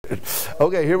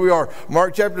Okay, here we are.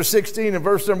 Mark chapter 16 and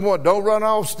verse number 1. Don't run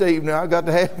off, Steve. Now I got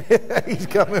to have him. He's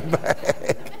coming back.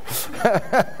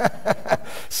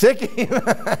 Sick of him.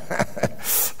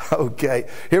 Okay,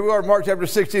 here we are. Mark chapter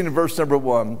 16 and verse number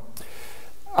 1.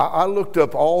 I looked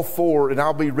up all four, and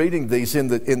I'll be reading these in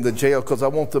the jail because I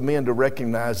want the men to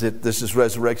recognize that this is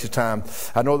resurrection time.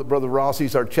 I know that Brother Ross,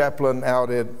 he's our chaplain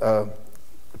out at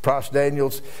Price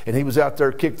Daniels, and he was out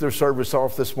there, kicked their service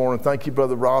off this morning. Thank you,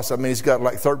 Brother Ross. I mean, he's got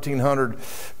like 1,300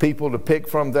 people to pick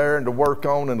from there and to work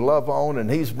on and love on,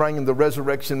 and he's bringing the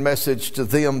resurrection message to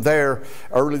them there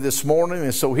early this morning.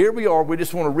 And so here we are. We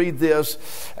just want to read this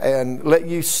and let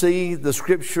you see the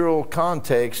scriptural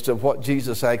context of what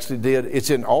Jesus actually did. It's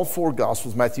in all four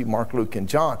Gospels, Matthew, Mark, Luke, and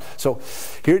John. So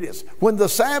here it is. When the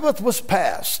Sabbath was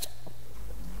past,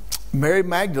 Mary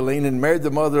Magdalene and Mary the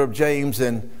mother of James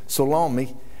and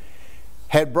Salome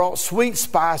had brought sweet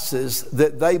spices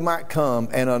that they might come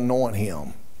and anoint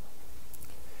him.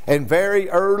 And very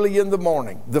early in the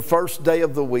morning, the first day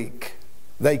of the week,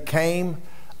 they came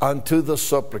unto the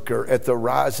sepulchre at the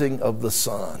rising of the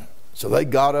sun. So they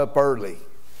got up early.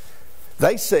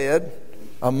 They said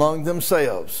among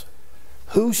themselves,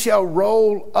 who shall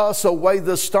roll us away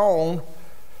the stone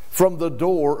from the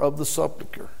door of the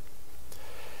sepulchre?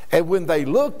 And when they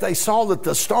looked, they saw that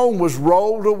the stone was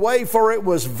rolled away, for it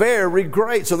was very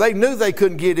great. So they knew they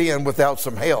couldn't get in without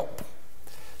some help.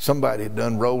 Somebody had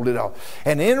done rolled it off.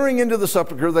 And entering into the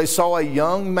sepulchre, they saw a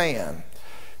young man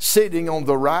sitting on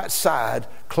the right side,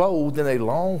 clothed in a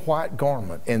long white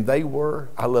garment. And they were,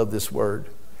 I love this word.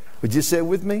 Would you say it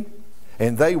with me?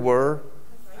 And they were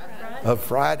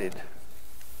affrighted.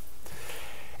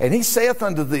 And he saith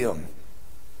unto them,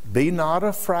 be not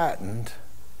affrighted.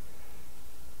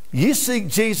 Ye seek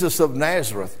Jesus of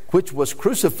Nazareth, which was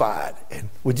crucified. And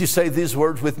would you say these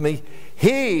words with me?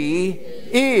 He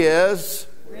is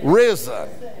risen.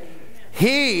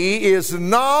 He is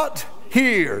not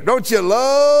here. Don't you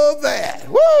love that?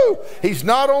 Woo! He's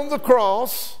not on the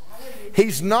cross.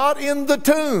 He's not in the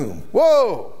tomb.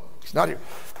 Whoa! He's not here.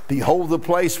 Behold the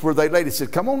place where they laid. He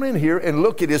said, come on in here and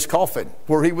look at his coffin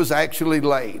where he was actually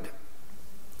laid.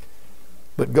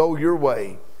 But go your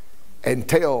way and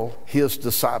tell his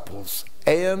disciples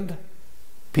and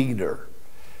Peter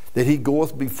that he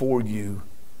goeth before you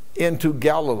into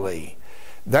Galilee.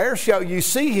 There shall you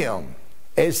see him,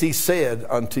 as he said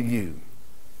unto you.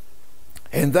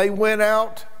 And they went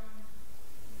out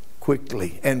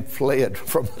quickly and fled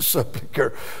from the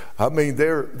sepulchre. I mean,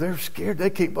 they're scared.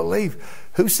 They can't believe.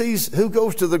 Who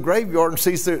goes to the graveyard and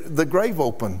sees the grave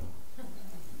open?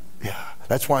 Yeah,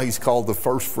 that's why he's called the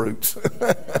first fruits.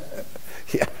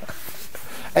 Yeah.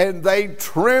 And they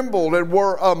trembled and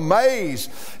were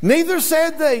amazed. Neither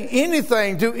said they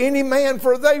anything to any man,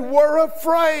 for they were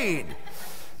afraid.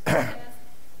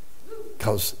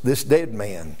 Because this dead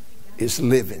man is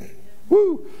living.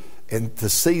 Woo! And to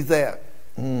see that.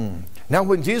 Now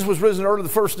when Jesus was risen early the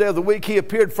first day of the week, he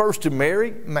appeared first to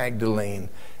Mary Magdalene,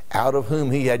 out of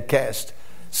whom he had cast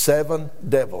 7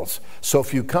 devils. So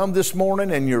if you come this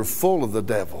morning and you're full of the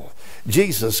devil,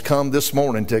 Jesus come this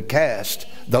morning to cast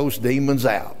those demons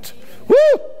out.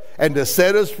 Woo! And to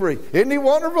set us free. Isn't he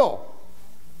wonderful?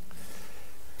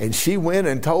 And she went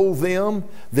and told them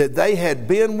that they had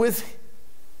been with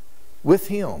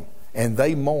him, and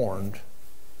they mourned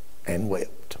and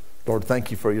wept. Lord, thank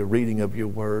you for your reading of your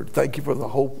word. Thank you for the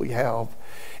hope we have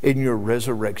in your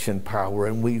resurrection power.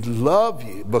 And we love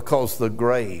you because the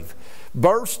grave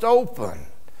burst open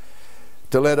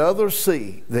to let others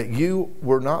see that you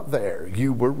were not there.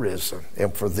 You were risen.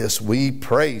 And for this we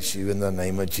praise you in the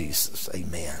name of Jesus.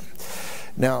 Amen.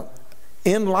 Now,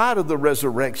 in light of the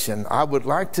resurrection, I would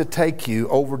like to take you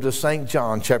over to St.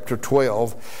 John chapter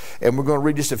 12. And we're going to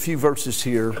read just a few verses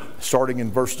here, starting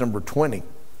in verse number 20.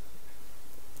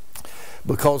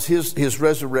 Because his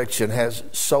resurrection has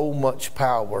so much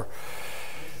power.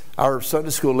 Our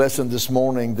Sunday school lesson this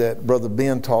morning that Brother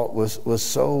Ben taught was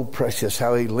so precious,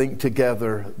 how he linked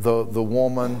together the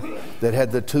woman that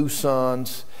had the 2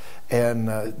 sons, and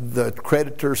the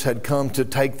creditors had come to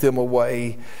take them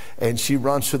away, and she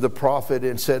runs to the prophet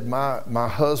and said, my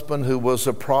husband who was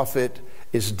a prophet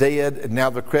is dead, and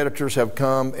now the creditors have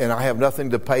come and I have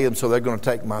nothing to pay them, so they're going to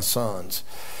take my sons.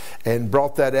 And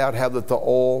brought that out, how that the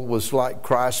oil was like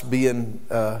Christ being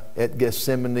at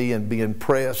Gethsemane and being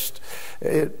pressed.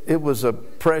 It was a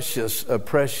precious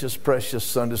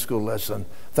Sunday school lesson.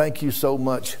 Thank you so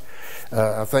much.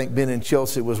 I think Ben and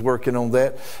Chelsea was working on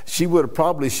that. She would have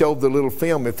probably showed the little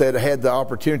film if they'd had the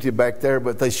opportunity back there,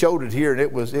 but they showed it here, and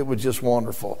it was just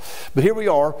wonderful. But here we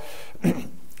are.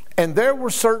 And there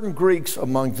were certain Greeks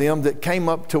among them that came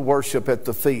up to worship at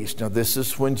the feast. Now this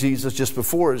is when Jesus, just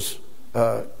before his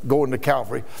going to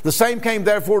Calvary. The same came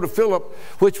therefore to Philip,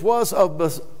 which was of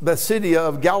Bethsaida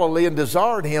of Galilee, and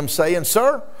desired him, saying,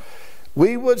 Sir,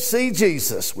 we would see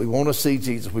Jesus. We want to see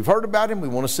Jesus. We've heard about him. We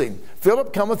want to see him.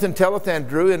 Philip cometh and telleth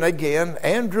Andrew, and again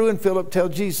Andrew and Philip tell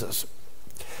Jesus.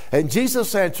 And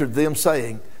Jesus answered them,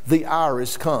 saying, The hour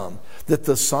is come, that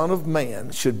the Son of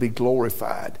Man should be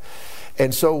glorified.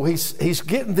 And so he's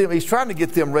trying to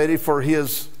get them ready for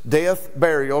his death,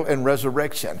 burial, and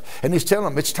resurrection. And he's telling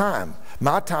them, it's time.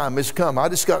 My time has come. I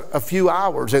just got a few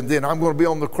hours, and then I'm going to be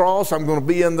on the cross. I'm going to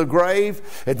be in the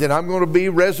grave, and then I'm going to be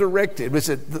resurrected. He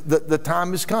said, the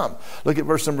time has come. Look at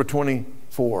verse number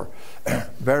 24.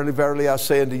 Verily, verily, I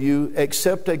say unto you,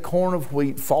 except a corn of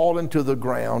wheat fall into the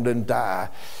ground and die,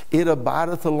 it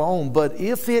abideth alone. But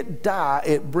if it die,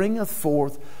 it bringeth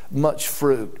forth much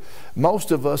fruit.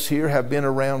 Most of us here have been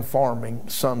around farming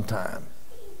sometime.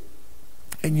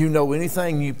 And you know,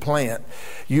 anything you plant,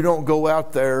 you don't go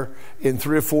out there in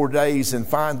 3 or 4 days and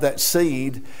find that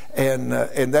seed and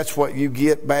that's what you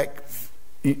get back.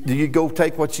 Do you go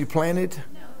take what you planted?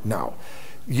 No.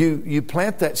 You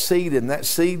plant that seed, and that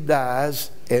seed dies,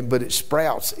 but it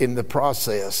sprouts in the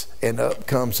process, and up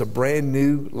comes a brand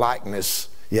new likeness.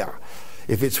 Yeah.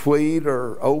 If it's wheat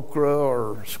or okra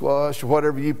or squash or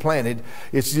whatever you planted,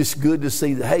 it's just good to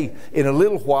see that, hey, in a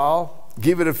little while,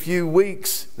 give it a few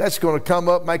weeks, that's going to come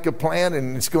up, make a plant,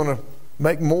 and it's going to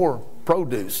make more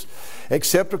produce.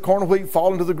 Except a corn of wheat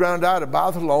fall into the ground, die, it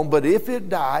abideth alone. But if it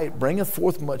die, it bringeth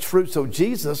forth much fruit. So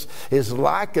Jesus is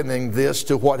likening this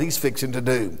to what he's fixing to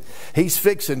do. He's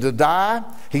fixing to die.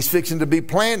 He's fixing to be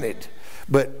planted.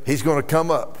 But he's going to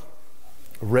come up,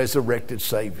 resurrected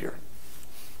Savior.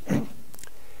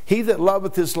 He that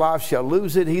loveth his life shall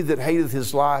lose it. He that hateth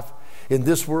his life in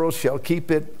this world shall keep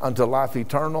it unto life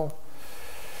eternal.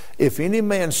 If any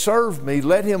man serve me,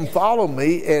 let him follow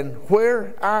me, and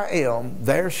where I am,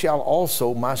 there shall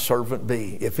also my servant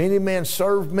be. If any man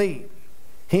serve me,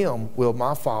 him will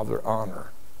my Father honor.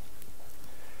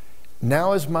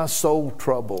 Now is my soul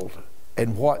troubled,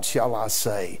 and what shall I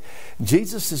say?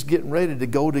 Jesus is getting ready to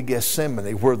go to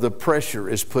Gethsemane, where the pressure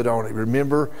is put on it.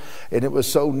 Remember, and it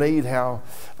was so neat how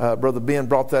Brother Ben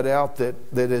brought that out, that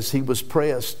as he was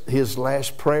pressed, his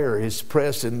last prayer is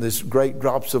pressed, and this great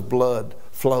drops of blood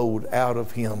flowed out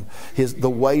of him. The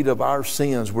weight of our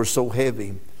sins were so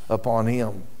heavy upon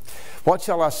him. What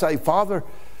shall I say? Father,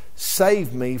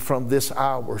 save me from this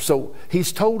hour. So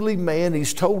he's totally man,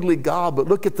 he's totally God, but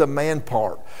look at the man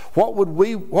part. What would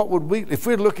we, if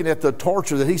we're looking at the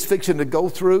torture that he's fixing to go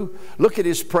through, look at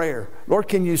his prayer. Lord,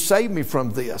 can you save me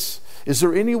from this? Is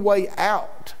there any way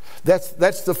out?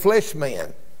 That's the flesh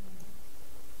man.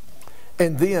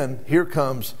 And then here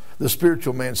comes the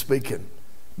spiritual man speaking.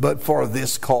 But for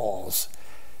this cause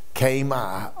came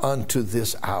I unto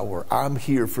this hour. I'm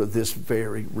here for this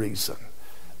very reason.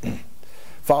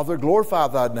 Father, glorify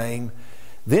thy name.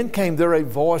 Then came there a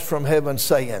voice from heaven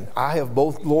saying, I have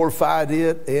both glorified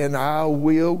it, and I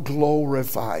will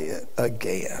glorify it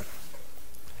again.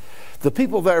 The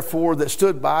people therefore that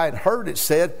stood by and heard it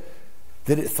said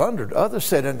that it thundered. Others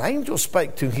said, an angel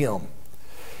spake to him.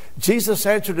 Jesus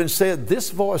answered and said,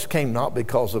 this voice came not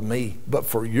because of me, but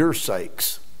for your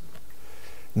sakes.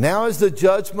 Now is the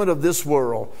judgment of this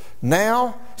world.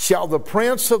 Now shall the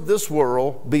prince of this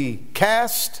world be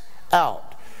cast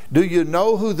out. Do you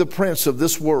know who the prince of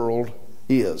this world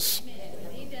is?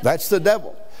 That's the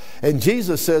devil. And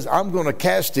Jesus says, I'm going to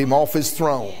cast him off his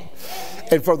throne.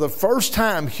 And for the first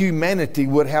time, humanity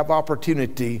would have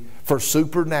opportunity for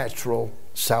supernatural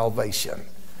salvation.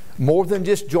 More than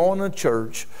just joining a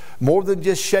church, more than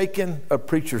just shaking a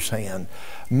preacher's hand,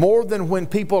 more than when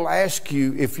people ask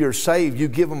you if you're saved, you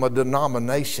give them a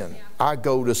denomination. I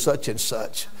go to such and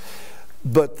such.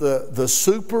 But the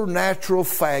supernatural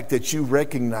fact that you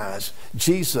recognize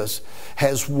Jesus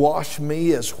has washed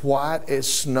me as white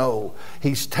as snow.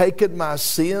 He's taken my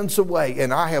sins away,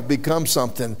 and I have become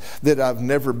something that I've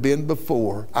never been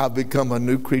before. I've become a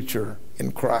new creature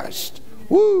in Christ.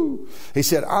 Woo! He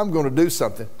said, I'm going to do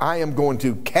something. I am going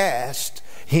to cast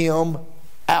him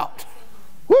out.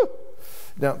 Woo!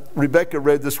 Now, Rebecca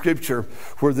read the scripture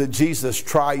where that Jesus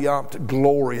triumphed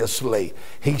gloriously.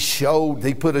 He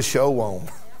put a show on.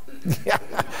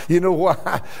 You know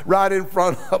why? Right in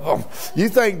front of them. You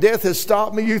think death has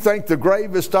stopped me? You think the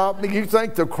grave has stopped me? You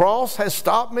think the cross has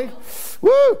stopped me?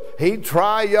 Woo! He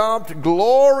triumphed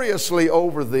gloriously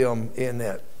over them in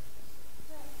it.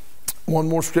 One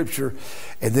more scripture,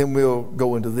 and then we'll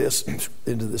go into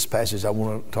this passage I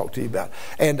want to talk to you about.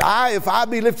 And if I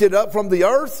be lifted up from the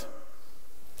earth,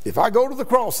 if I go to the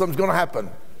cross, something's going to happen.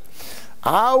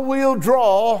 I will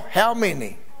draw how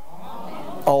many?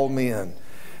 All men.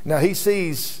 Now he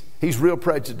sees He's real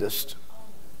prejudiced.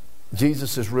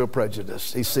 Jesus is real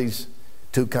prejudiced. He sees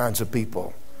two kinds of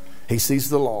people. He sees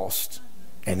the lost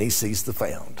and he sees the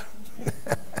found.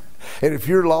 And if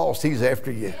you're lost, he's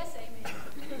after you.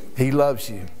 He loves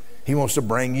you. He wants to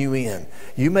bring you in.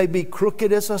 You may be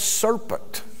crooked as a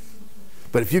serpent,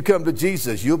 but if you come to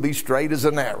Jesus, you'll be straight as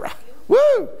an arrow.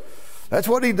 Woo! That's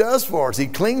what he does for us. He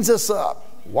cleans us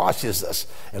up, washes us,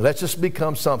 and lets us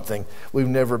become something we've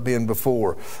never been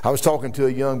before. I was talking to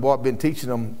a young boy. I've been teaching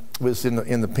him. Was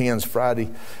in the pens Friday,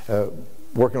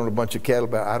 working on a bunch of cattle,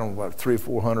 about, I don't know, about 300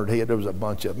 or 400 head. There was a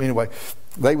bunch of them. Anyway,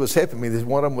 they was helping me.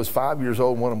 One of them was 5 years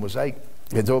old, one of them was 8.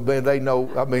 And so they know,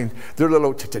 I mean, they're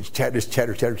little chatter.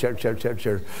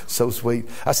 So sweet.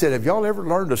 I said, have y'all ever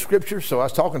learned a scripture? So I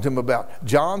was talking to them about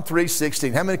John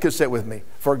 3:16. How many could say it with me?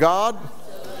 For God,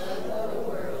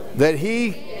 that he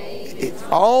is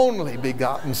only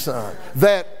begotten Son,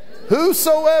 that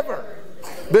whosoever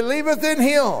believeth in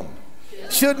him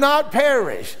should not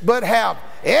perish, but have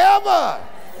everlasting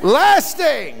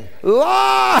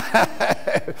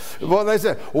life. Well, they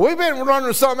said, well, we've been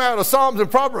running something out of Psalms and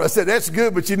Proverbs. I said, that's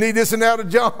good, but you need this and out of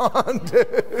John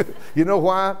too. You know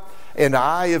why? And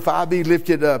if I be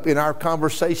lifted up in our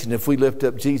conversation, if we lift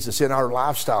up Jesus in our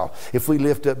lifestyle, if we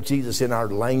lift up Jesus in our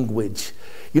language,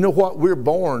 you know what? We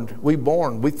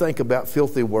think about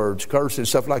filthy words, curse and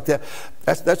stuff like that.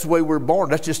 That's the way we're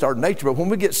born. That's just our nature. But when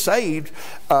we get saved,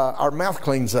 our mouth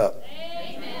cleans up.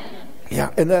 Amen.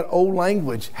 Yeah, and that old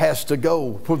language has to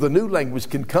go where the new language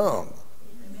can come.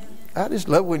 I just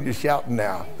love when you're shouting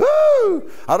now.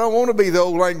 Woo! I don't want to be the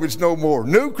old language no more.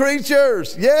 New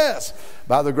creatures, yes,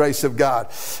 by the grace of God.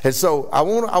 And so I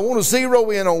want to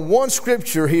zero in on one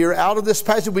scripture here out of this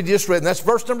passage we just read, and that's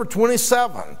verse number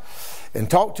 27. And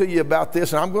talk to you about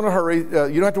this, and I'm going to hurry. You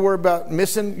don't have to worry about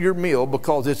missing your meal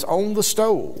because it's on the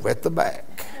stove at the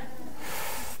back.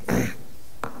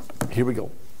 Here we go.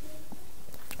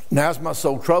 Now is my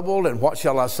soul troubled, and what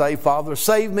shall I say? Father,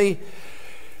 save me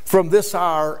from this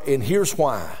hour, and here's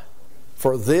why.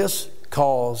 For this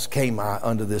cause came I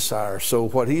unto this hour. So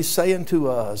what he's saying to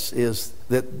us is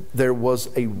that there was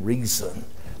a reason.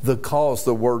 The cause,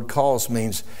 the word cause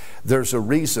means there's a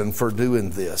reason for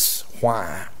doing this.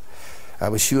 Why? I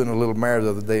was shoeing a little mare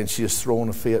the other day, and she was throwing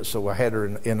a fit, so I had her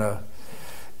in a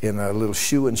little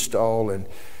shoeing stall, and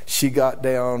she got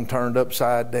down, turned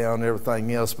upside down, and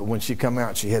everything else. But when she come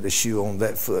out, she had a shoe on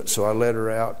that foot. So I let her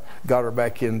out, got her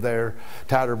back in there,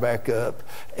 tied her back up,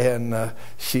 and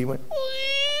she went.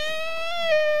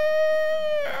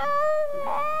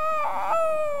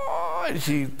 And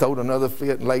she throwed another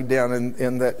fit and laid down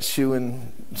in that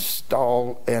shoeing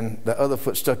stall, and the other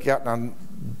foot stuck out, and I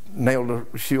nailed a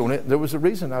shoe on it. There was a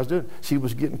reason I was doing it. She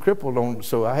was getting crippled on,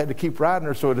 so I had to keep riding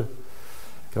her sort of.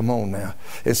 Come on now.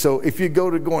 And so if you go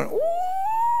to going,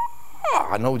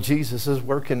 I know Jesus is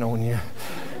working on you.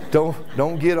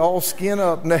 Don't get all skin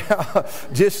up now.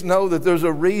 Just know that there's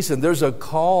a reason. There's a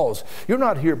cause. You're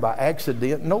not here by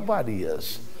accident. Nobody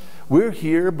is. We're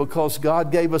here because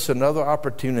God gave us another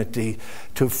opportunity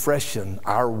to freshen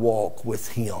our walk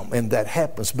with Him. And that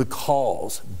happens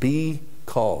because,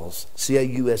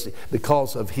 C-A-U-S-E,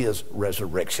 because of His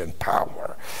resurrection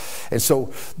power. And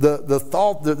so the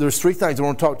thought, there's three things I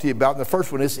want to talk to you about. And the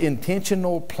first one is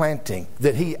intentional planting,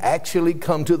 that He actually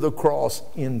come to the cross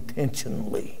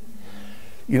intentionally.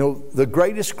 You know, the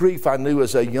greatest grief I knew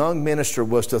as a young minister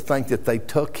was to think that they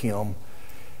took Him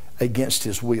against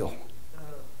His will.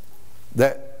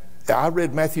 That I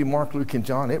read Matthew, Mark, Luke, and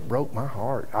John. It broke my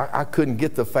heart. I couldn't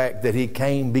get the fact that He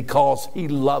came because He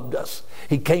loved us.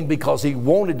 He came because He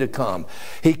wanted to come.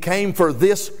 He came for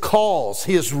this cause.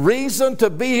 His reason to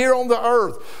be here on the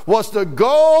earth was to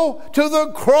go to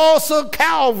the cross of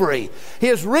Calvary.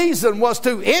 His reason was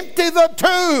to empty the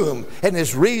tomb. And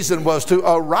His reason was to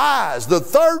arise the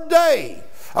third day,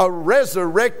 a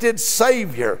resurrected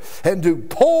Savior, and to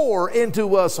pour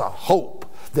into us a hope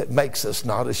that makes us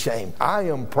not ashamed. I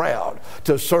am proud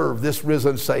to serve this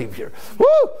risen Savior.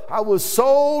 Woo! I was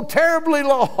so terribly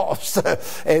lost,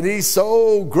 and He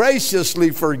so graciously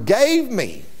forgave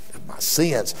me of my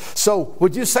sins. So,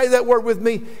 would you say that word with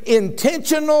me?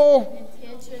 Intentional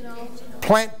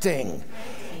planting.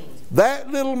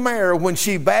 That little mare, when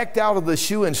she backed out of the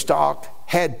shoeing stock,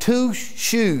 had two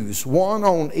shoes, one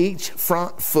on each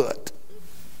front foot.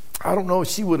 I don't know if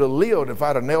she would have lived if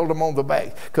I'd have nailed them on the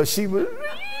back, because she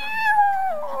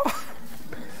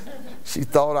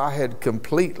thought I had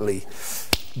completely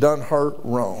done her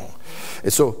wrong.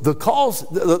 And so the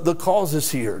cause is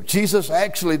here. Jesus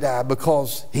actually died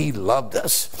because He loved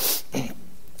us.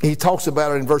 He talks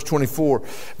about it in verse 24.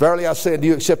 Verily I say unto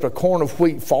you, except a corn of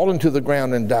wheat fall into the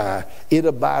ground and die, it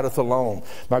abideth alone.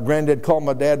 My granddad called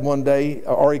my dad one day,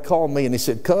 or he called me and he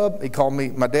said, Cub. He called me,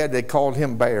 my dad, they called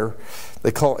him Bear.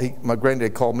 My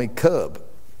granddad called me Cub.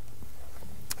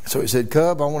 So he said,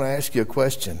 Cub, I want to ask you a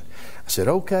question. I said,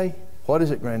 okay. What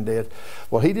is it, Granddad?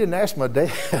 Well, he didn't ask my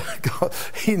dad.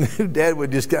 He knew Dad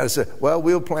would just kind of say, well,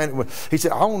 we'll plant it. He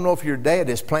said, I don't know if your dad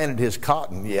has planted his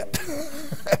cotton yet.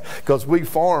 Because we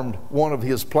farmed one of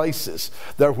his places.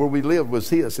 There where we lived was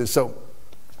his. And so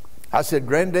I said,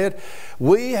 Granddad,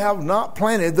 we have not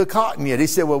planted the cotton yet. He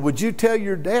said, well, would you tell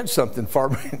your dad something for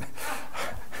me?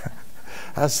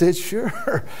 I said,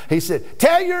 sure. He said,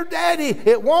 tell your daddy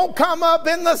it won't come up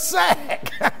in the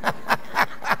sack.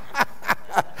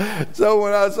 So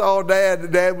when I saw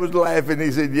Dad was laughing.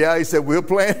 He said, yeah. He said, we'll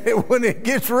plant it when it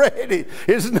gets ready.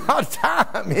 It's not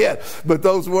time yet. But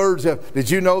those words, did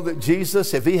you know that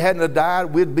Jesus, if he hadn't have died,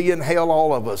 we'd be in hell,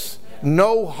 all of us.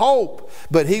 No hope.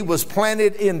 But he was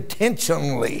planted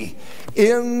intentionally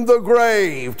in the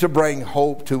grave to bring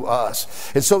hope to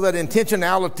us. And so that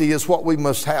intentionality is what we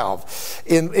must have.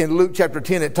 In Luke chapter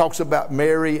 10, it talks about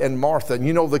Mary and Martha. And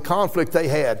you know the conflict they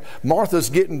had. Martha's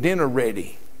getting dinner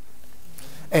ready.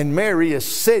 And Mary is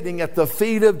sitting at the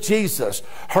feet of Jesus.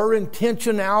 Her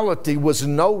intentionality was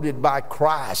noted by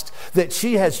Christ, that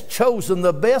she has chosen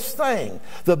the best thing.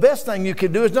 The best thing you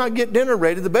can do is not get dinner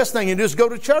ready. The best thing you can do is go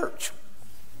to church.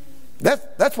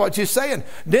 That's what she's saying.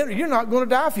 Dinner, you're not going to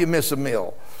die if you miss a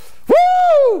meal.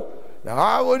 Woo! Now,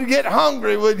 I would get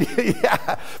hungry, would you?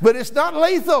 Yeah. But it's not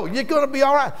lethal. You're going to be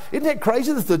all right. Isn't it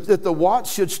crazy that the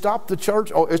watch should stop the church?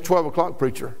 Oh, it's 12 o'clock,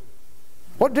 preacher.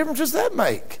 What difference does that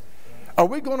make? Are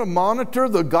we going to monitor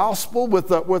the gospel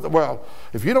well,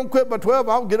 if you don't quit by 12,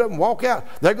 I'll get up and walk out.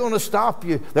 They're going to stop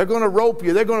you. They're going to rope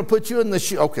you. They're going to put you in the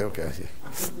shoe. Okay.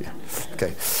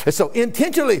 Okay. And so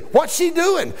intentionally, what's she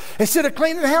doing? Instead of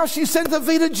cleaning the house, she's sitting at the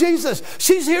feet of Jesus.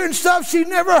 She's hearing stuff she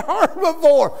never heard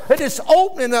before. And it's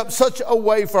opening up such a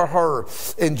way for her.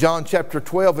 In John chapter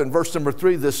 12 and verse number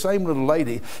 3, this same little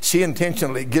lady, she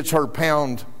intentionally gets her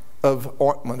pound of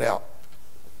ointment out.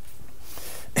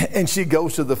 And she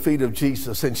goes to the feet of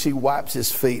Jesus and she wipes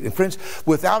his feet. And friends,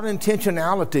 without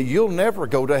intentionality, you'll never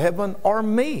go to heaven or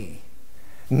me.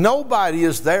 Nobody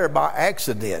is there by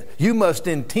accident. You must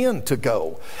intend to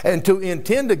go. And to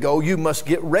intend to go, you must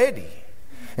get ready.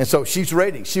 And so she's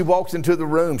ready. She walks into the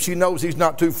room. She knows he's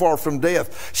not too far from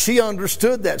death. She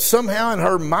understood that somehow in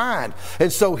her mind. And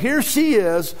so here she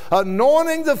is,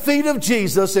 anointing the feet of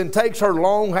Jesus, and takes her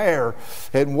long hair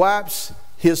and wipes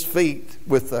his feet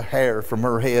with the hair from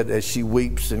her head as she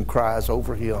weeps and cries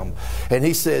over him. And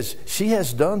he says, she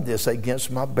has done this against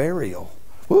my burial.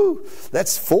 Woo,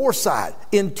 that's foresight,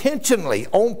 intentionally,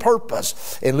 on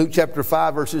purpose. In Luke chapter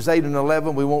 5, verses 8 and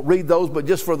 11, we won't read those, but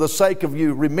just for the sake of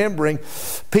you remembering,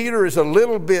 Peter is a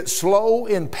little bit slow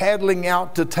in paddling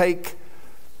out to take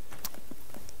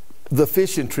the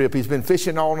fishing trip. He's been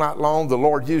fishing all night long. The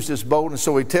Lord used his boat, and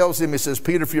so he tells him, he says,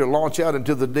 Peter, if you launch out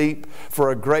into the deep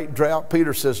for a great drought.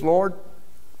 Peter says, Lord,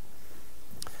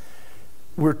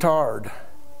 we're tired.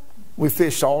 We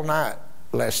fished all night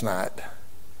last night.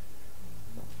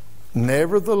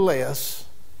 Nevertheless,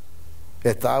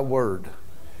 at thy word.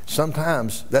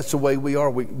 Sometimes that's the way we are.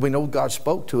 We know God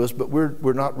spoke to us, but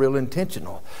we're not real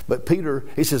intentional. But Peter,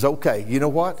 he says, okay, you know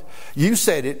what? You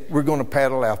said it, we're going to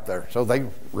paddle out there. So they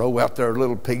row out there a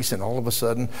little piece, and all of a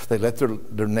sudden they let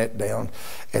their net down,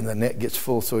 and the net gets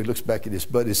full. So he looks back at his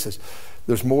buddy and says,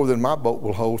 there's more than my boat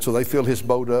will hold. So they fill his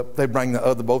boat up. They bring the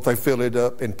other boat. They fill it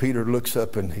up, and Peter looks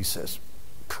up and he says,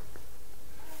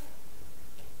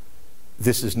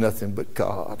 this is nothing but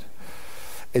God.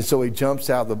 And so he jumps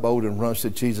out of the boat and runs to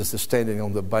Jesus, that's standing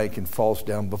on the bank, and falls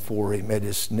down before him at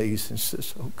his knees and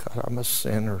says, oh God, I'm a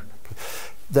sinner.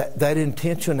 That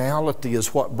intentionality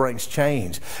is what brings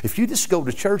change. If you just go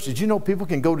to church, did you know people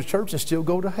can go to church and still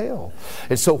go to hell?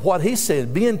 And so what he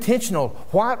said, be intentional.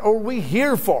 What are we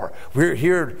here for? We're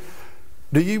here.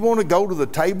 Do you want to go to the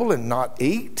table and not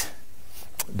eat?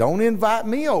 Don't invite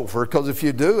me over, because if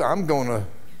you do, I'm going to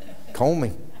call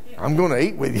me. I'm going to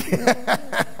eat with you.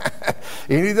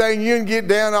 Anything you can get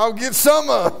down, I'll get some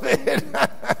of it.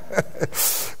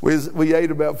 We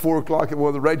ate about 4 o'clock at one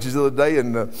of the ranches the other day,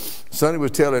 and Sonny was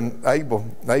telling Abel,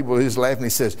 he was laughing, he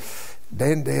says,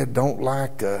 Dad don't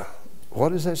like,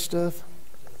 what is that stuff?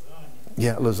 Lasagna.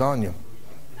 Yeah, lasagna.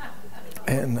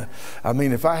 And I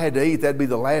mean, if I had to eat, that'd be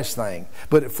the last thing.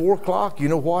 But at 4 o'clock, you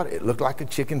know what? It looked like a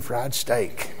chicken fried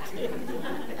steak.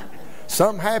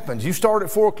 Something happens. You start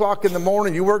at 4 o'clock in the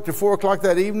morning, you work till 4 o'clock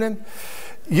that evening.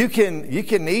 You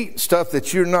can eat stuff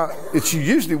that you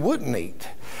usually wouldn't eat.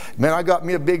 Man, I got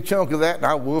me a big chunk of that and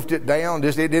I wolfed it down.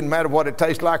 It didn't matter what it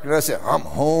tastes like. And I said, I'm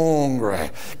hungry.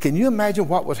 Can you imagine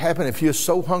what would happen if you're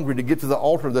so hungry to get to the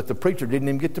altar that the preacher didn't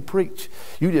even get to preach?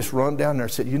 You just run down there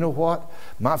and said, you know what?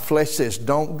 My flesh says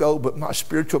don't go, but my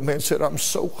spiritual man said, I'm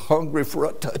so hungry for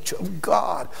a touch of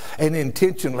God. And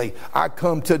intentionally, I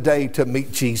come today to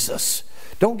meet Jesus.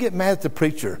 Don't get mad at the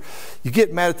preacher. You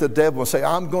get mad at the devil and say,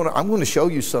 I'm going to show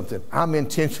you something. I'm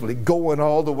intentionally going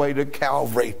all the way to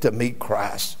Calvary to meet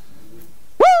Christ.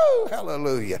 Woo!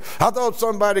 Hallelujah. I thought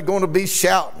somebody going to be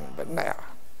shouting, but now.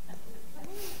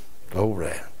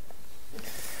 Glory.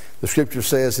 The scripture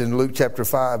says in Luke chapter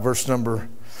 5, verse number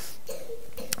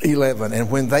 11, and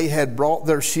when they had brought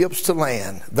their ships to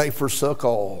land, they forsook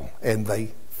all and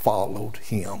they followed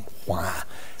him. Why?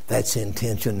 That's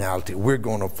intentionality. We're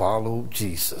going to follow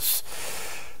Jesus.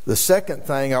 The second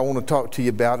thing I want to talk to you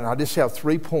about, and I just have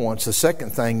 3 points. The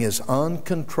second thing is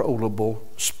uncontrollable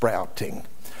sprouting.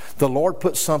 The Lord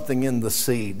put something in the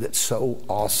seed that's so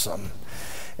awesome.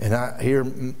 And I hear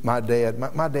my dad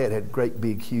had great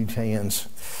big huge hands,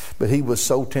 but he was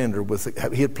so tender with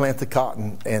it. He'd plant the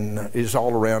cotton, and it's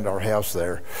all around our house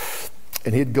there.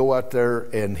 And he'd go out there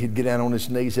and he'd get down on his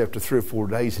knees after 3 or 4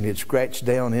 days and he'd scratch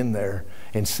down in there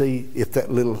and see if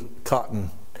that little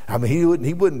cotton, I mean,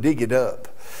 he wouldn't dig it up.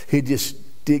 He'd just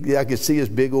dig, I could see his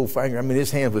big old finger. I mean, his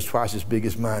hand was twice as big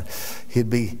as mine.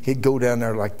 He'd go down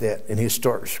there like that and he'd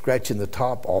start scratching the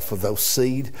top off of those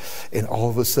seed. And all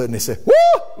of a sudden he said,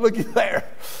 woo, look at there.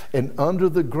 And under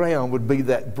the ground would be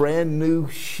that brand new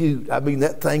shoot. I mean,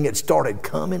 that thing had started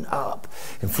coming up.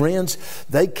 And friends,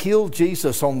 they killed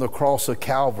Jesus on the cross of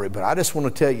Calvary. But I just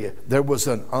want to tell you, there was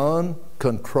an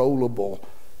uncontrollable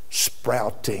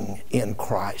sprouting in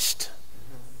Christ.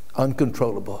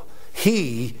 Uncontrollable.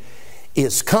 He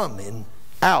is coming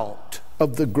out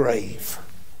of the grave.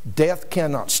 Death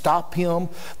cannot stop him.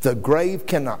 The grave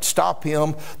cannot stop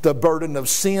him. The burden of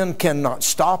sin cannot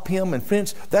stop him. And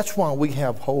friends, that's why we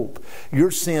have hope.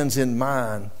 Your sins and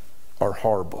mine are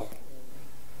horrible.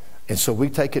 And so we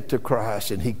take it to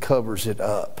Christ and he covers it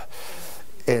up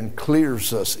and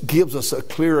clears us, gives us a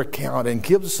clear account and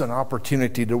gives us an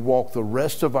opportunity to walk the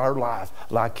rest of our life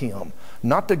like him.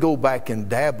 Not to go back and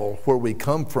dabble where we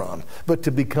come from, but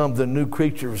to become the new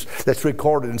creatures that's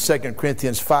recorded in 2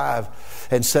 Corinthians 5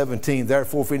 and 17.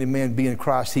 Therefore, if any man be in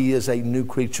Christ, he is a new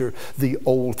creature. The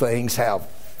old things have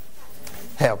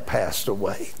passed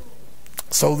away.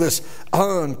 So this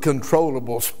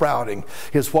uncontrollable sprouting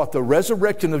is what the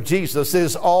resurrection of Jesus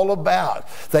is all about.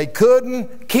 They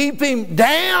couldn't keep him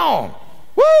down.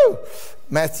 Woo!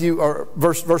 Matthew, or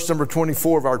verse number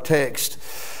 24 of our text.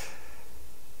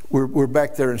 We're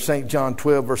back there in St. John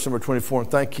 12, verse number 24. And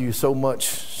thank you so much,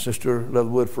 Sister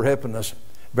Leatherwood, for helping us.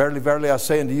 Verily, verily, I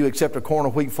say unto you, except a corn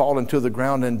of wheat fall into the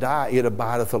ground and die, it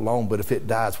abideth alone. But if it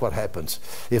dies, what happens?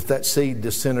 If that seed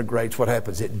disintegrates, what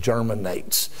happens? It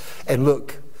germinates. And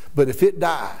look, but if it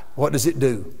die, what does it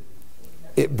do?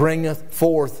 It bringeth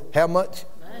forth how much?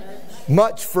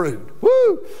 Much fruit.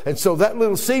 Woo! And so that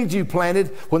little seed you planted,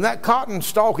 when that cotton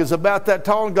stalk is about that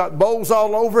tall and got bolls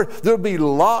all over, there'll be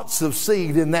lots of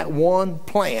seed in that one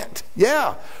plant.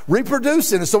 Yeah,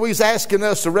 reproducing. And so he's asking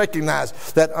us to recognize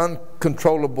that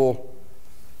uncontrollable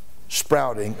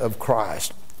sprouting of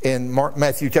Christ. In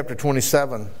Matthew chapter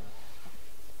 27,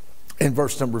 in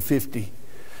verse number 50,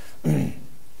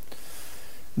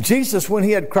 Jesus, when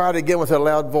he had cried again with a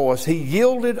loud voice, he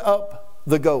yielded up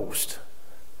the ghost.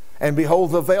 And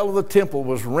behold, the veil of the temple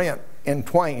was rent in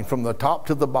twain from the top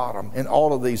to the bottom. And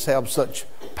all of these have such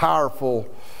powerful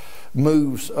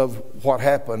moves of what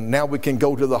happened. Now we can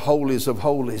go to the holies of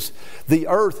holies. The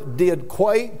earth did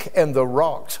quake and the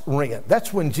rocks rent.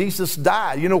 That's when Jesus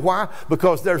died. You know why?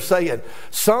 Because they're saying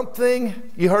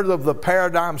something, you heard of the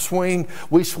paradigm swing?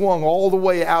 We swung all the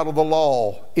way out of the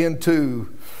law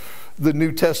into the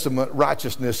New Testament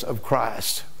righteousness of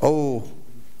Christ. Oh,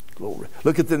 glory.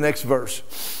 Look at the next verse.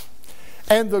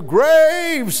 And the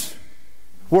graves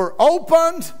were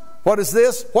opened. What is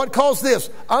this? What caused this?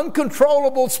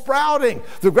 Uncontrollable sprouting.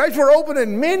 The graves were opened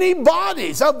and many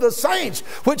bodies of the saints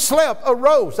which slept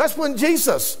arose. That's when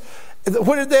Jesus,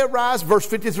 when did they arise? Verse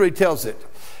 53 tells it.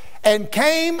 And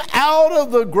came out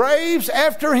of the graves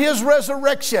after his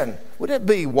resurrection. Would it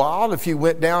be wild if you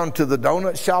went down to the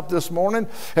donut shop this morning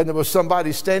and there was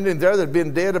somebody standing there that had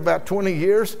been dead about 20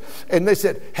 years and they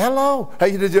said, hello, how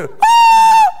you doing?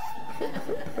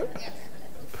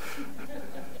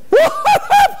 What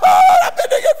happened? I've been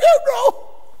to your funeral.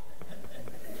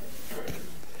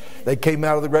 They came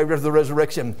out of the grave after the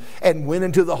resurrection and went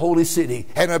into the holy city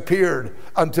and appeared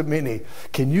unto many.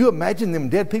 Can you imagine them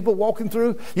dead people walking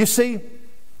through? You see,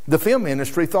 The film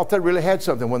industry thought they really had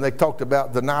something when they talked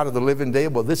about the night of the living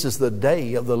dead. Well, this is the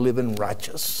day of the living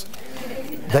righteous.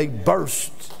 They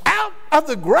burst out of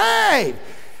the grave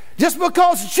just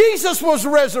because Jesus was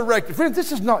resurrected. Friends,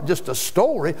 this is not just a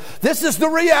story. This is the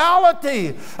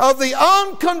reality of the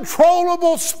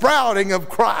uncontrollable sprouting of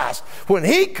Christ. When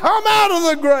He come out of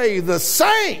the grave, the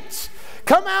saints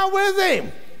come out with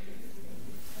Him.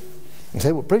 You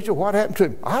say, well, preacher, what happened to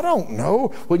Him? I don't know.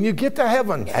 When you get to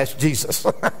heaven, ask Jesus.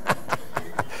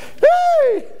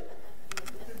 Hey!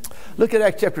 Look at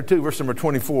Acts chapter 2, verse number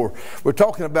 24. We're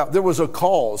talking about there was a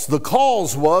cause. The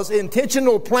cause was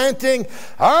intentional planting,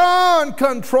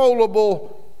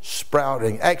 uncontrollable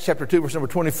sprouting. Acts chapter 2, verse number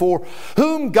 24.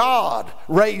 Whom God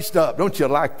raised up. Don't you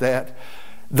like that?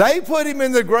 They put Him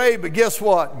in the grave, but guess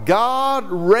what?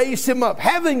 God raised Him up,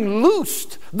 having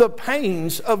loosed the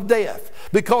pains of death.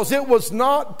 Because it was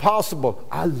not possible.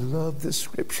 I love this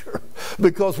scripture.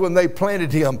 Because when they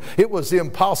planted Him, it was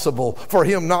impossible for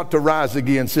Him not to rise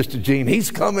again, Sister Jean.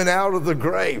 He's coming out of the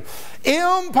grave.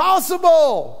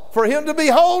 Impossible for Him to be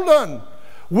holden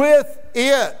with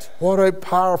it. What a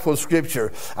powerful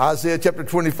scripture. Isaiah chapter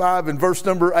 25 and verse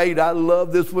number 8. I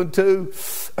love this one too.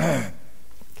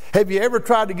 Have you ever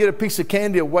tried to get a piece of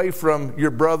candy away from your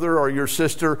brother or your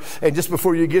sister, and just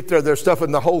before you get there, they're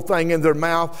stuffing the whole thing in their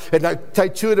mouth, and they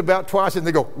chew it about twice, and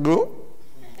they go, "Goo."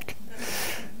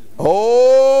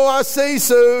 Oh, I see,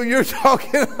 Sue. You're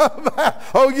talking about,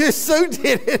 oh, yes, Sue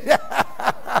did it.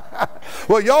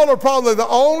 Well, y'all are probably the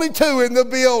only two in the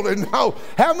building. No,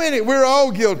 how many? We're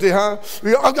all guilty, huh?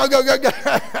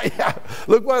 Yeah.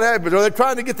 Look what happens. Are they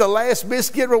trying to get the last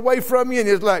biscuit away from you? And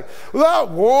it's like, whoop,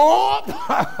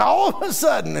 all of a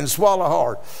sudden, and swallow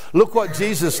hard. Look what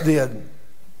Jesus did.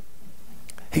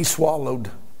 He swallowed.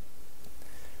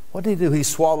 What did He do? He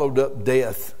swallowed up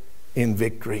death in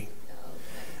victory.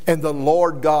 And the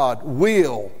Lord God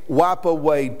will wipe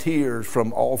away tears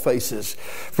from all faces.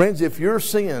 Friends, if your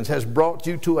sins has brought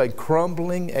you to a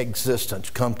crumbling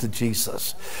existence, come to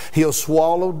Jesus. He'll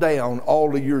swallow down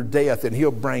all of your death, and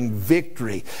He'll bring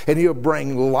victory, and He'll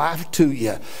bring life to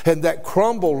you. And that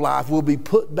crumbled life will be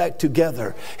put back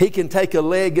together. He can take a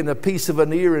leg and a piece of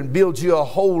an ear and build you a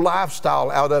whole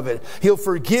lifestyle out of it. He'll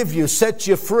forgive you, set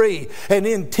you free, and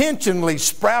intentionally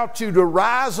sprout you to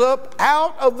rise up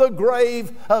out of the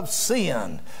grave of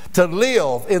sin, to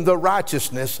live in the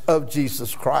righteousness of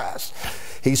Jesus Christ.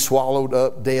 He swallowed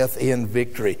up death in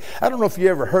victory. I don't know if you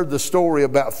ever heard the story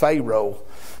about Pharaoh,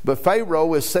 but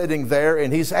Pharaoh is sitting there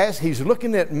and he's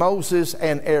looking at Moses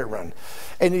and Aaron,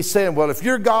 and he's saying, well, if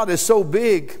your God is so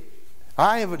big,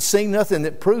 I haven't seen nothing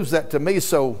that proves that to me.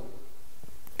 So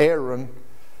Aaron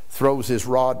throws his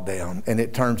rod down and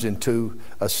it turns into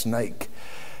a snake.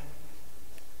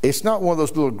 It's not one of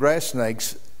those little grass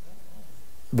snakes,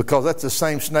 because that's the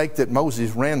same snake that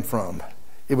Moses ran from.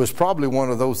 It was probably one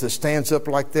of those that stands up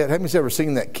like that. Haven't you ever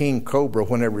seen that king cobra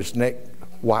whenever his neck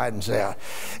widens out?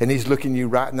 And he's looking you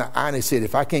right in the eye and he said,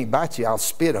 if I can't bite you, I'll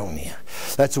spit on you.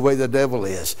 That's the way the devil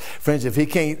is. Friends, if he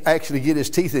can't actually get his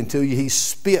teeth into you, he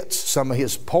spits some of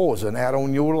his poison out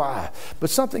on your life.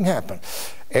 But something happened.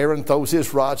 Aaron throws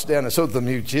his rods down, and so the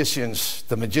magicians,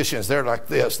 they're like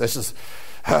this.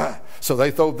 So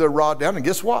they throw their rod down, and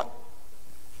guess what?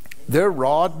 Their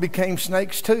rod became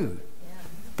snakes too.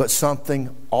 But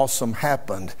something awesome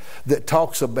happened that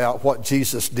talks about what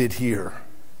Jesus did here.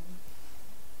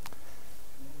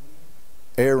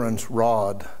 Aaron's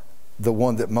rod, the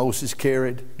one that Moses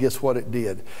carried, guess what it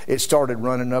did? It started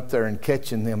running up there and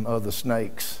catching them other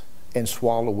snakes and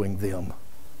swallowing them.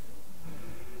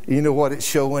 You know what it's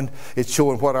showing? It's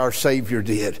showing what our Savior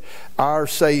did. Our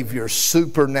Savior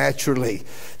supernaturally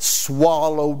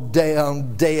swallowed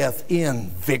down death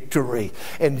in victory.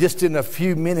 And just in a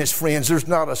few minutes, friends, there's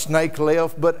not a snake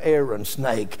left but Aaron's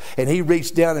snake. And he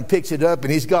reached down and picks it up,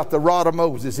 and he's got the rod of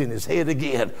Moses in his head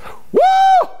again.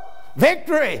 Woo!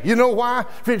 Victory! You know why?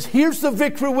 Friends, here's the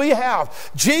victory we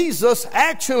have. Jesus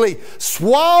actually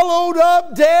swallowed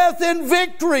up death in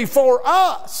victory for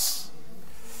us.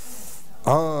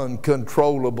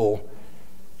 Uncontrollable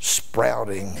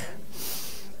sprouting.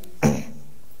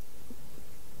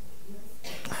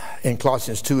 In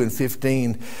Colossians 2 and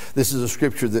 15, this is a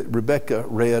scripture that Rebecca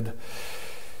read.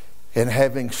 And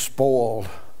having spoiled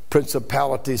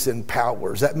principalities and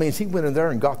powers. That means he went in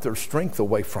there and got their strength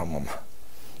away from them.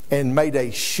 And made a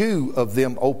shoe of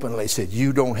them openly. Said,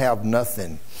 you don't have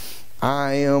nothing.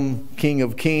 I am King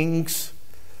of Kings,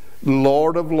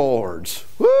 Lord of Lords.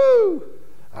 Woo!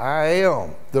 I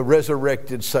am the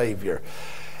resurrected Savior.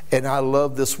 And I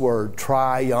love this word,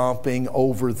 triumphing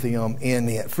over them in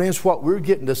it. Friends, what we're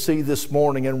getting to see this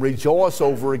morning and rejoice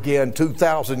over again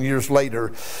 2,000 years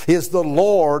later is the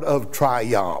Lord of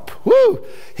triumph. Woo!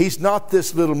 He's not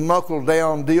this little knuckle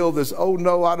down deal that's, oh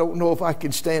no, I don't know if I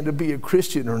can stand to be a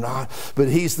Christian or not. But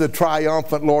He's the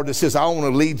triumphant Lord that says, I want to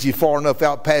lead you far enough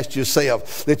out past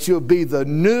yourself that you'll be the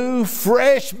new,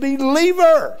 fresh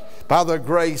believer by the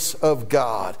grace of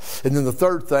God. And then the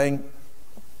third thing,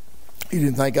 you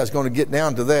didn't think I was going to get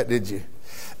down to that, did you?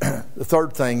 The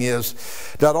third thing is,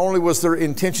 not only was there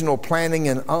intentional planting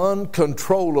and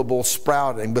uncontrollable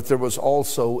sprouting, but there was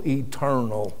also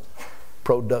eternal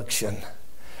production.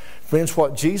 Friends,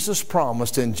 what Jesus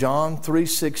promised in John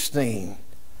 3:16,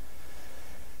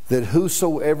 that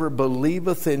whosoever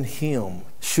believeth in Him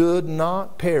should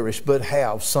not perish, but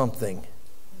have something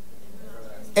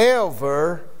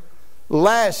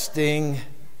everlasting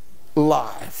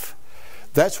life.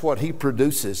 That's what He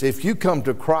produces. If you come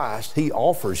to Christ, He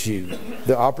offers you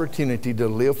the opportunity to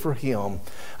live for Him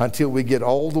until we get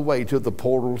all the way to the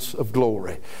portals of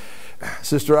glory.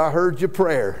 Sister, I heard your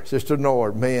prayer. Sister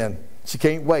Nord, man, she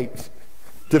can't wait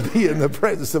to be in the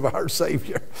presence of our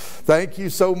Savior. Thank you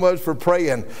so much for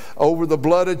praying over the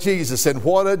blood of Jesus. And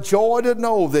what a joy to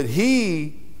know that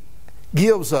He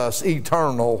gives us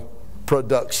eternal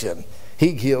production.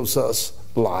 He gives us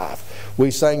life. We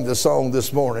sang the song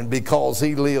this morning, because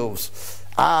He lives,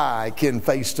 I can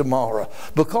face tomorrow.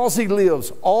 Because He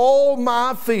lives, all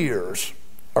my fears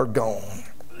are gone.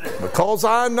 Because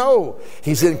I know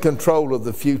He's in control of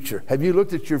the future. Have you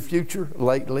looked at your future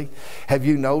lately? Have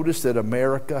you noticed that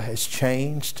America has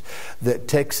changed? That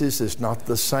Texas is not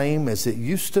the same as it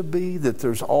used to be? That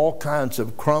there's all kinds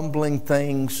of crumbling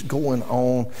things going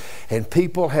on? And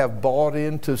people have bought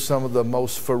into some of the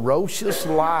most ferocious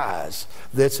lies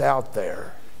that's out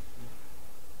there.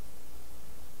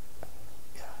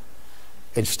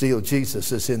 And still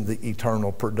Jesus is in the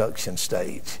eternal production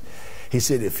stage. He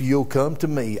said, if you'll come to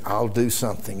me, I'll do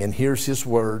something. And here's His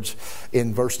words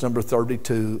in verse number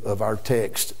 32 of our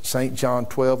text. St. John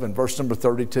 12 and verse number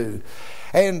 32.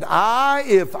 And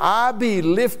if I be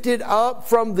lifted up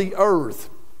from the earth,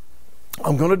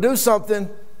 I'm going to do something.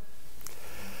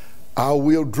 I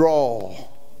will draw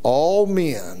all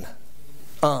men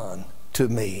unto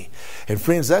me. And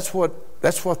friends, that's what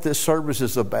this service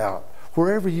is about.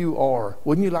 Wherever you are,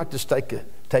 wouldn't you like to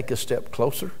take a step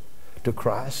closer to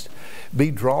Christ? Be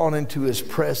drawn into His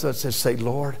presence and say,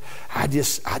 Lord, I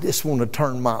just want to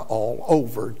turn my all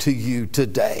over to you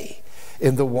today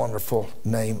in the wonderful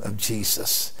name of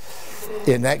Jesus.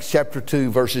 In Acts chapter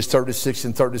 2, verses 36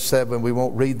 and 37, we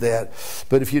won't read that.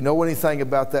 But if you know anything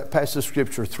about that passage of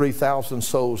Scripture, 3,000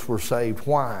 souls were saved.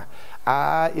 Why?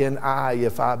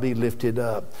 if I be lifted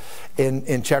up.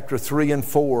 In chapter 3 and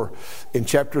 4, in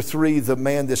chapter 3, the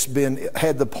man that's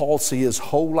had the palsy his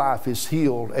whole life is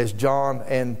healed as John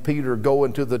and Peter go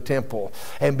into the temple.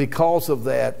 And because of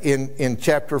that, in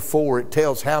chapter 4, it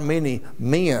tells how many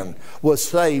men was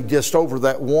saved just over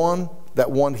that one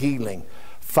healing.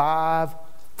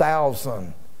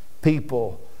 5,000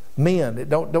 people. Men.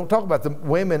 Don't talk about the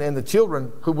women and the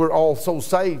children who were also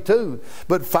saved too.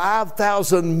 But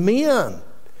 5,000 men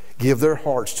give their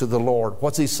hearts to the Lord.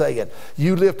 What's he saying?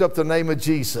 You lift up the name of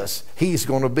Jesus. He's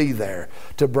going to be there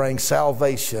to bring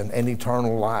salvation and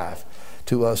eternal life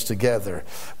to us together.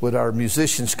 Would our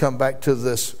musicians come back to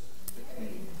this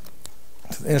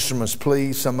instruments,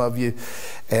 please, some of you.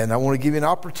 And I want to give you an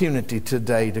opportunity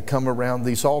today to come around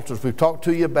these altars. We've talked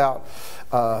to you about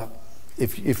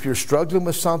if you're struggling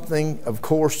with something, of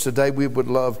course, today we would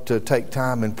love to take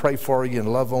time and pray for you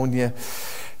and love on you.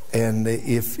 And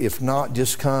if not,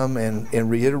 just come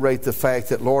and reiterate the fact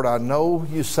that, Lord, I know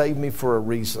you saved me for a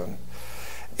reason.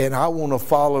 And I want to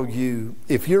follow you.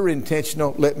 If you're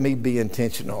intentional, let me be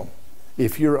intentional.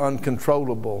 If you're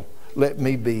uncontrollable, let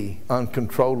me be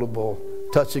uncontrollable,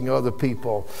 touching other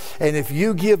people. And if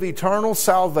you give eternal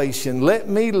salvation, let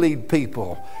me lead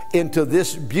people into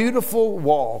this beautiful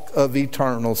walk of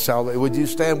eternal salvation. Would you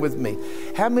stand with me?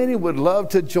 How many would love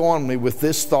to join me with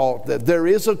this thought that there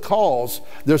is a cause,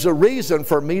 there's a reason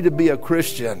for me to be a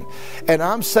Christian? And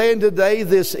I'm saying today,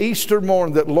 this Easter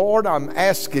morning, that, Lord, I'm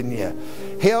asking you,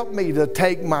 help me to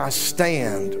take my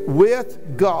stand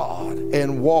with God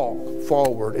and walk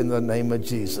forward in the name of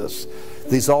Jesus.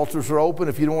 These altars are open.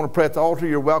 If you don't want to pray at the altar,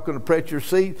 you're welcome to pray at your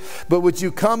seat. But would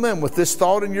you come in with this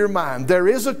thought in your mind? There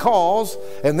is a cause,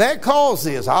 and that cause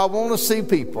is I want to see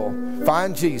people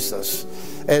find Jesus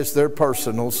as their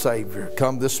personal Savior.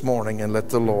 Come this morning and let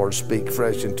the Lord speak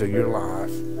fresh into your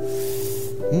life.